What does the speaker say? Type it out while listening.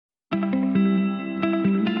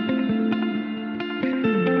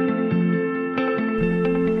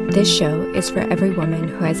This show is for every woman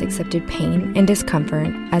who has accepted pain and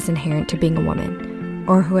discomfort as inherent to being a woman,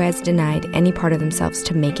 or who has denied any part of themselves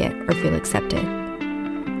to make it or feel accepted.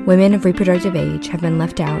 Women of reproductive age have been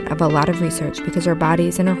left out of a lot of research because our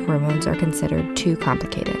bodies and our hormones are considered too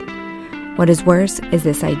complicated. What is worse is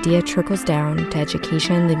this idea trickles down to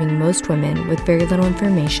education, leaving most women with very little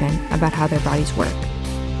information about how their bodies work.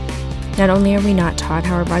 Not only are we not taught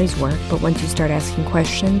how our bodies work, but once you start asking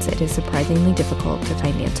questions, it is surprisingly difficult to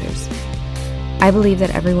find answers. I believe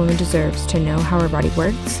that every woman deserves to know how her body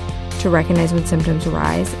works, to recognize when symptoms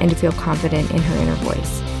arise, and to feel confident in her inner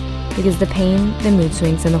voice. Because the pain, the mood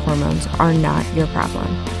swings, and the hormones are not your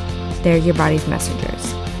problem. They're your body's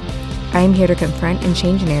messengers. I am here to confront and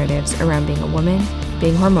change narratives around being a woman,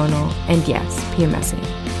 being hormonal, and yes, PMSing.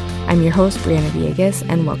 I'm your host, Brianna Villegas,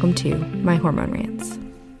 and welcome to my Hormone Rants.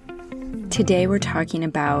 Today we're talking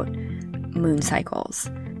about moon cycles.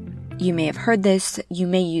 You may have heard this, you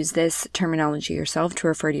may use this terminology yourself to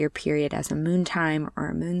refer to your period as a moon time or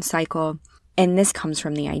a moon cycle. And this comes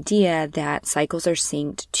from the idea that cycles are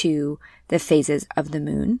synced to the phases of the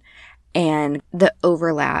moon and the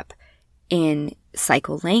overlap in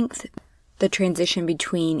cycle length. The transition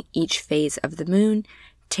between each phase of the moon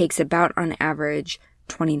takes about on average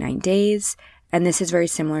 29 days. And this is very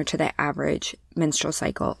similar to the average menstrual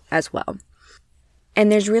cycle as well. And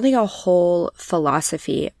there's really a whole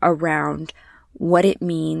philosophy around what it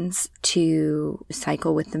means to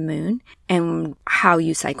cycle with the moon and how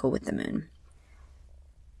you cycle with the moon.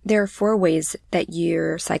 There are 4 ways that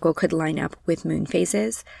your cycle could line up with moon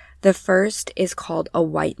phases. The first is called a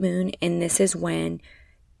white moon, and this is when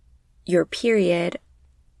your period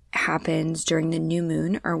happens during the new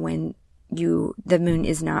moon or when the moon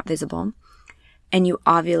is not visible, and you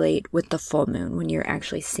ovulate with the full moon when you're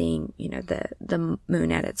actually seeing, the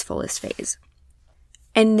moon at its fullest phase.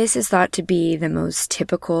 And this is thought to be the most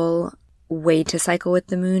typical way to cycle with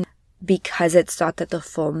the moon because it's thought that the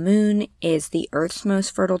full moon is the Earth's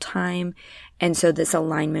most fertile time, and so this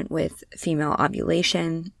alignment with female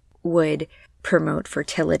ovulation would promote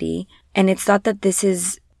fertility. And it's thought that this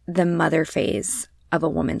is the mother phase of a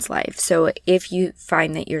woman's life. So if you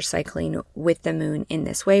find that you're cycling with the moon in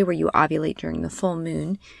this way, where you ovulate during the full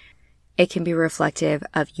moon, it can be reflective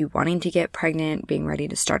of you wanting to get pregnant, being ready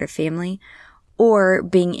to start a family, or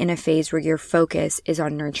being in a phase where your focus is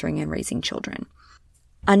on nurturing and raising children.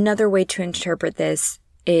 Another way to interpret this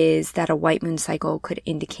is that a white moon cycle could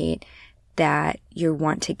indicate that you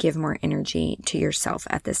want to give more energy to yourself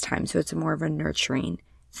at this time. So it's more of a nurturing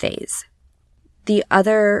phase. The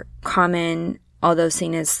other common, although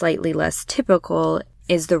seen as slightly less typical,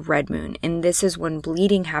 is the red moon. And this is when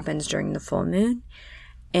bleeding happens during the full moon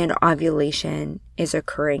and ovulation is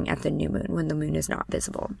occurring at the new moon when the moon is not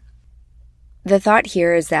visible. The thought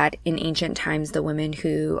here is that in ancient times, the women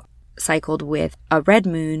who cycled with a red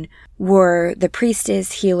moon were the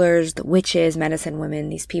priestess, healers, the witches, medicine women,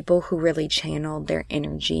 these people who really channeled their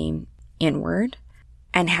energy inward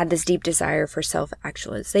and had this deep desire for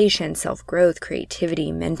self-actualization, self-growth,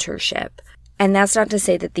 creativity, mentorship. And that's not to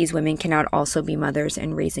say that these women cannot also be mothers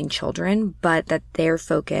and raising children, but that their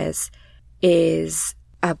focus is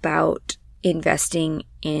about investing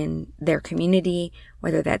in their community,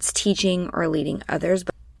 whether that's teaching or leading others.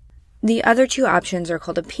 The other 2 options are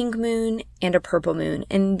called a pink moon and a purple moon,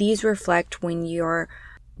 and these reflect when your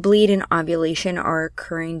bleed and ovulation are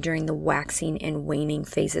occurring during the waxing and waning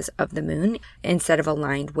phases of the moon instead of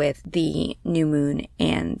aligned with the new moon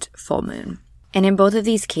and full moon. And in both of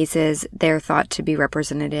these cases, they're thought to be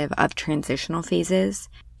representative of transitional phases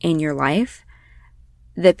in your life.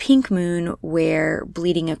 The pink moon, where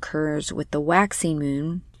bleeding occurs with the waxing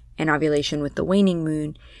moon and ovulation with the waning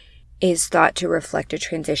moon, is thought to reflect a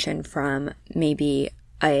transition from maybe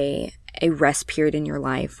a rest period in your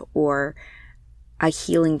life or a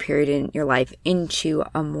healing period in your life into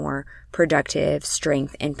a more productive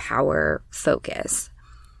strength and power focus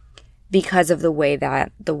because of the way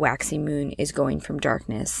that the waxing moon is going from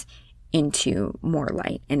darkness into more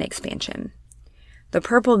light and expansion. The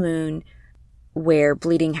purple moon, where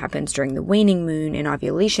bleeding happens during the waning moon and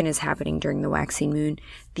ovulation is happening during the waxing moon,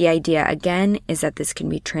 the idea again is that this can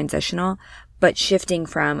be transitional, but shifting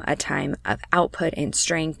from a time of output and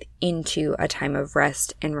strength into a time of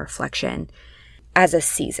rest and reflection as a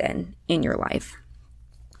season in your life.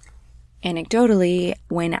 Anecdotally,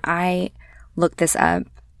 when I looked this up,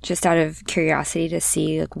 just out of curiosity to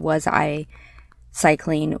see, was I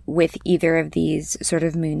cycling with either of these sort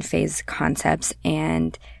of moon phase concepts,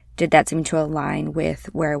 and did that seem to align with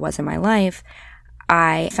where I was in my life,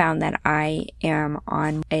 I found that I am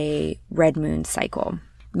on a red moon cycle,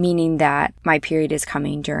 meaning that my period is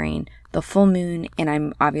coming during the full moon and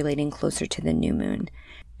I'm ovulating closer to the new moon.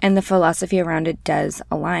 And the philosophy around it does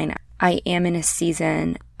align. I am in a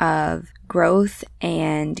season of growth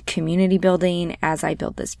and community building as I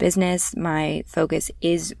build this business. My focus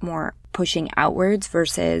is more pushing outwards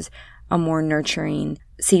versus a more nurturing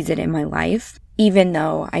season in my life. Even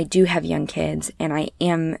though I do have young kids and I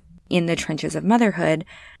am in the trenches of motherhood,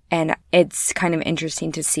 and it's kind of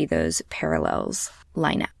interesting to see those parallels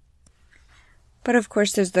line up. But of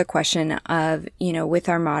course, there's the question of, with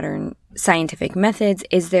our modern scientific methods,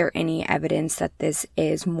 is there any evidence that this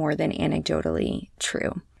is more than anecdotally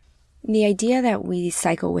true? The idea that we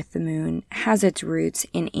cycle with the moon has its roots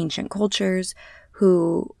in ancient cultures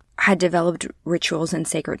who had developed rituals and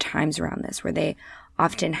sacred times around this, where they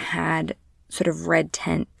often had sort of red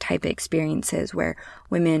tent type experiences where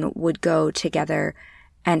women would go together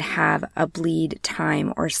and have a bleed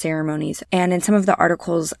time or ceremonies. And in some of the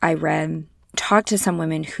articles I read, talked to some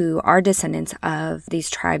women who are descendants of these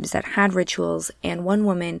tribes that had rituals, and one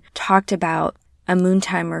woman talked about a moon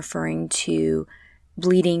time referring to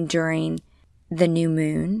bleeding during the new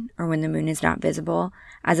moon, or when the moon is not visible,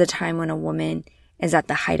 as a time when a woman is at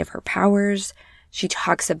the height of her powers. She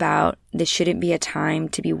talks about this shouldn't be a time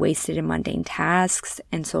to be wasted in mundane tasks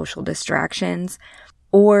and social distractions,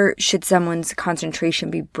 or should someone's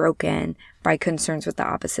concentration be broken by concerns with the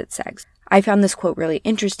opposite sex. I found this quote really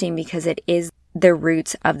interesting because it is the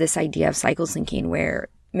roots of this idea of cycle syncing, where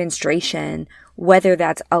menstruation, whether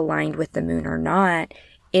that's aligned with the moon or not,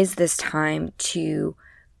 is this time to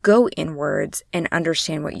go inwards and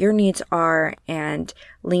understand what your needs are and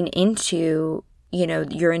lean into,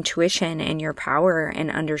 your intuition and your power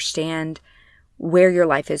and understand where your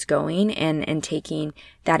life is going and taking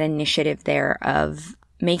that initiative there of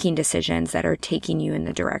making decisions that are taking you in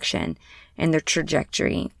the direction and the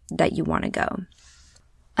trajectory that you want to go.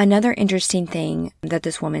 Another interesting thing that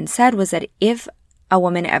this woman said was that if a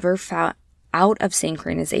woman ever fell out of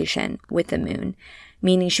synchronization with the moon,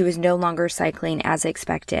 meaning she was no longer cycling as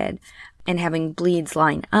expected and having bleeds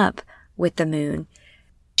line up with the moon,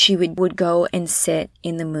 she would go and sit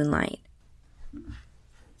in the moonlight.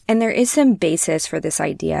 And there is some basis for this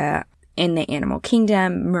idea in the animal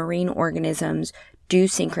kingdom. Marine organisms do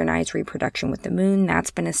synchronize reproduction with the moon.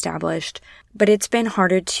 That's been established, but it's been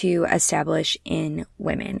harder to establish in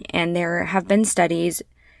women. And there have been studies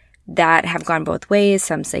that have gone both ways.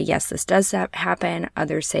 Some say, yes, this does happen.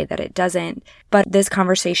 Others say that it doesn't. But this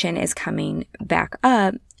conversation is coming back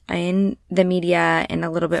up in the media and a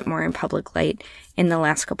little bit more in public light in the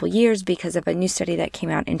last couple of years because of a new study that came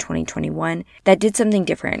out in 2021 that did something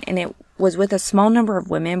different. And it was with a small number of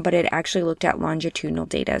women, but it actually looked at longitudinal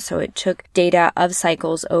data. So it took data of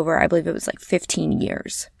cycles over, I believe it was like 15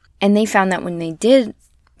 years. And they found that when they did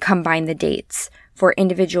combine the dates for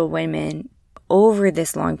individual women over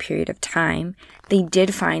this long period of time, they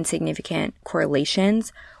did find significant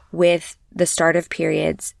correlations with the start of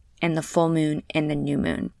periods and the full moon and the new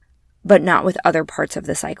moon, but not with other parts of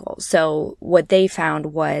the cycle. So what they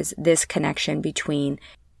found was this connection between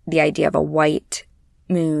the idea of a white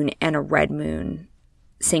moon and a red moon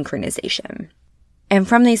synchronization. And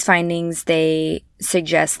from these findings, they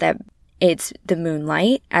suggest that it's the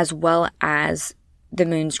moonlight as well as the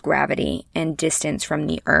moon's gravity and distance from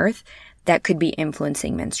the earth that could be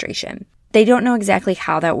influencing menstruation. They don't know exactly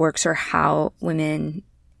how that works or how women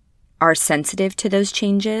are sensitive to those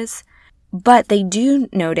changes, but they do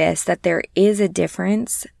notice that there is a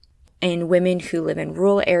difference in women who live in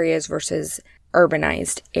rural areas versus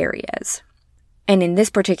urbanized areas. And in this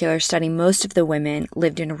particular study, most of the women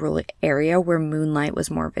lived in a rural area where moonlight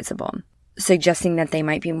was more visible, suggesting that they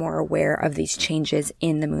might be more aware of these changes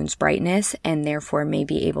in the moon's brightness and therefore may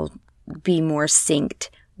be able to be more synced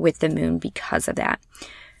with the moon because of that.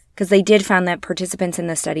 Because they did find that participants in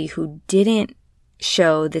the study who didn't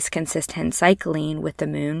show this consistent cycling with the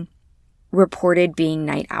moon reported being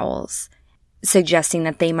night owls, suggesting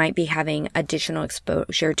that they might be having additional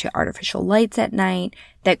exposure to artificial lights at night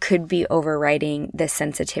that could be overriding the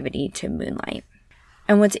sensitivity to moonlight.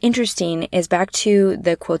 And what's interesting is back to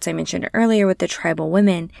the quotes I mentioned earlier with the tribal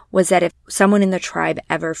women, was that if someone in the tribe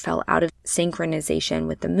ever fell out of synchronization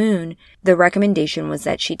with the moon, the recommendation was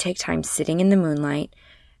that she take time sitting in the moonlight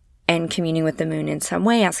and communing with the moon in some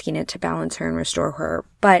way, asking it to balance her and restore her.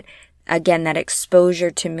 But again, that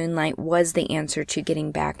exposure to moonlight was the answer to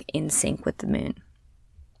getting back in sync with the moon.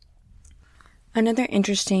 Another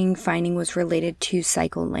interesting finding was related to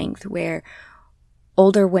cycle length, where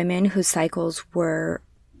older women whose cycles were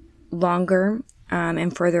longer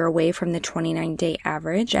and further away from the 29-day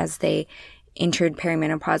average as they entered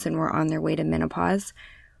perimenopause and were on their way to menopause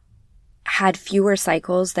had fewer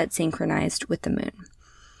cycles that synchronized with the moon.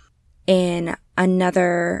 In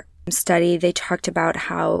another study, they talked about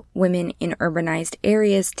how women in urbanized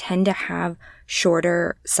areas tend to have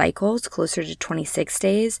shorter cycles, closer to 26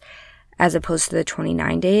 days, as opposed to the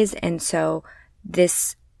 29 days. And so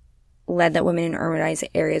this led that women in urbanized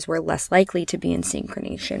areas were less likely to be in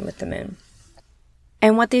synchronization with the moon.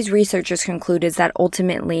 And what these researchers conclude is that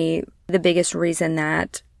ultimately the biggest reason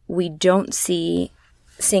that we don't see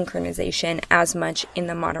synchronization as much in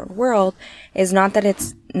the modern world is not that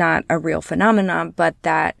it's not a real phenomenon, but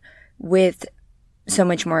that with so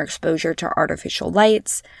much more exposure to artificial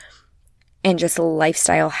lights and just the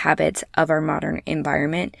lifestyle habits of our modern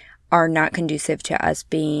environment are not conducive to us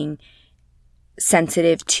being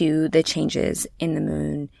sensitive to the changes in the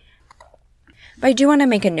moon. But I do want to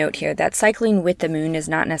make a note here that cycling with the moon is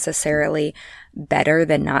not necessarily better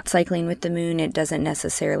than not cycling with the moon. It doesn't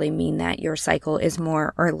necessarily mean that your cycle is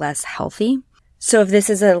more or less healthy. So if this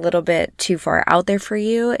is a little bit too far out there for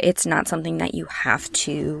you, it's not something that you have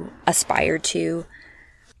to aspire to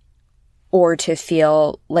or to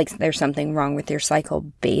feel like there's something wrong with your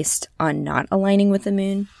cycle based on not aligning with the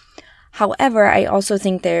moon. However, I also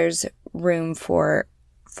think there's room for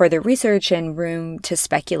further research and room to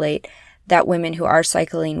speculate that women who are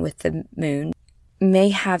cycling with the moon may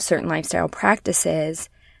have certain lifestyle practices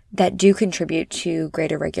that do contribute to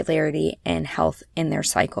greater regularity and health in their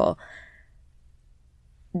cycle.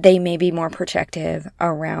 They may be more protective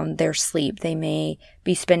around their sleep. They may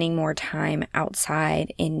be spending more time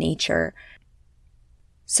outside in nature.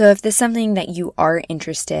 So if this is something that you are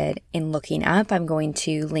interested in looking up, I'm going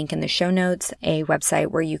to link in the show notes a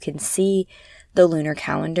website where you can see the lunar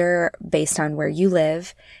calendar based on where you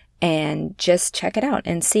live and just check it out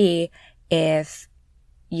and see if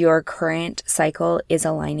your current cycle is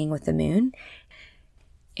aligning with the moon.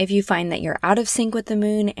 If you find that you're out of sync with the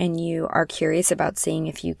moon and you are curious about seeing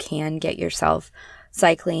if you can get yourself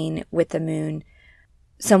cycling with the moon,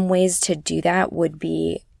 some ways to do that would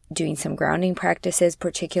be doing some grounding practices,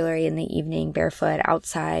 particularly in the evening, barefoot,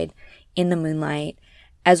 outside, in the moonlight,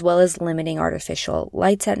 as well as limiting artificial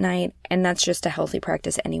lights at night. And that's just a healthy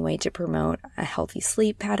practice anyway to promote a healthy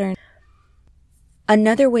sleep pattern.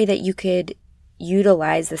 Another way that you could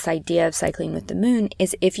utilize this idea of cycling with the moon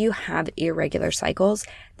is if you have irregular cycles.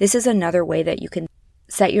 This is another way that you can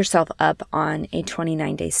set yourself up on a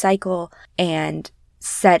 29-day cycle and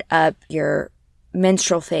set up your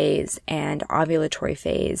menstrual phase and ovulatory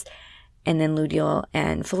phase and then luteal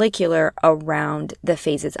and follicular around the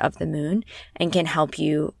phases of the moon, and can help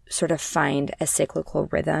you sort of find a cyclical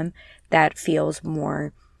rhythm that feels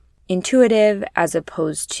more intuitive as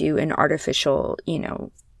opposed to an artificial,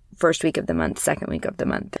 first week of the month, second week of the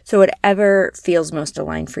month. So whatever feels most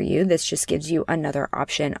aligned for you, this just gives you another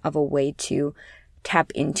option of a way to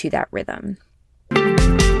tap into that rhythm.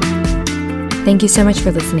 Thank you so much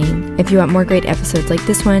for listening. If you want more great episodes like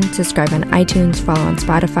this one, subscribe on iTunes, follow on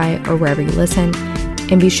Spotify, or wherever you listen,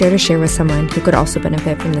 and be sure to share with someone who could also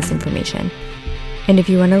benefit from this information. And if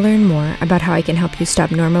you want to learn more about how I can help you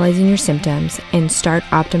stop normalizing your symptoms and start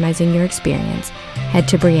optimizing your experience, head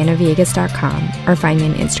to BriannaViegas.com or find me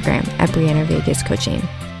on Instagram at BriannaVegasCoaching.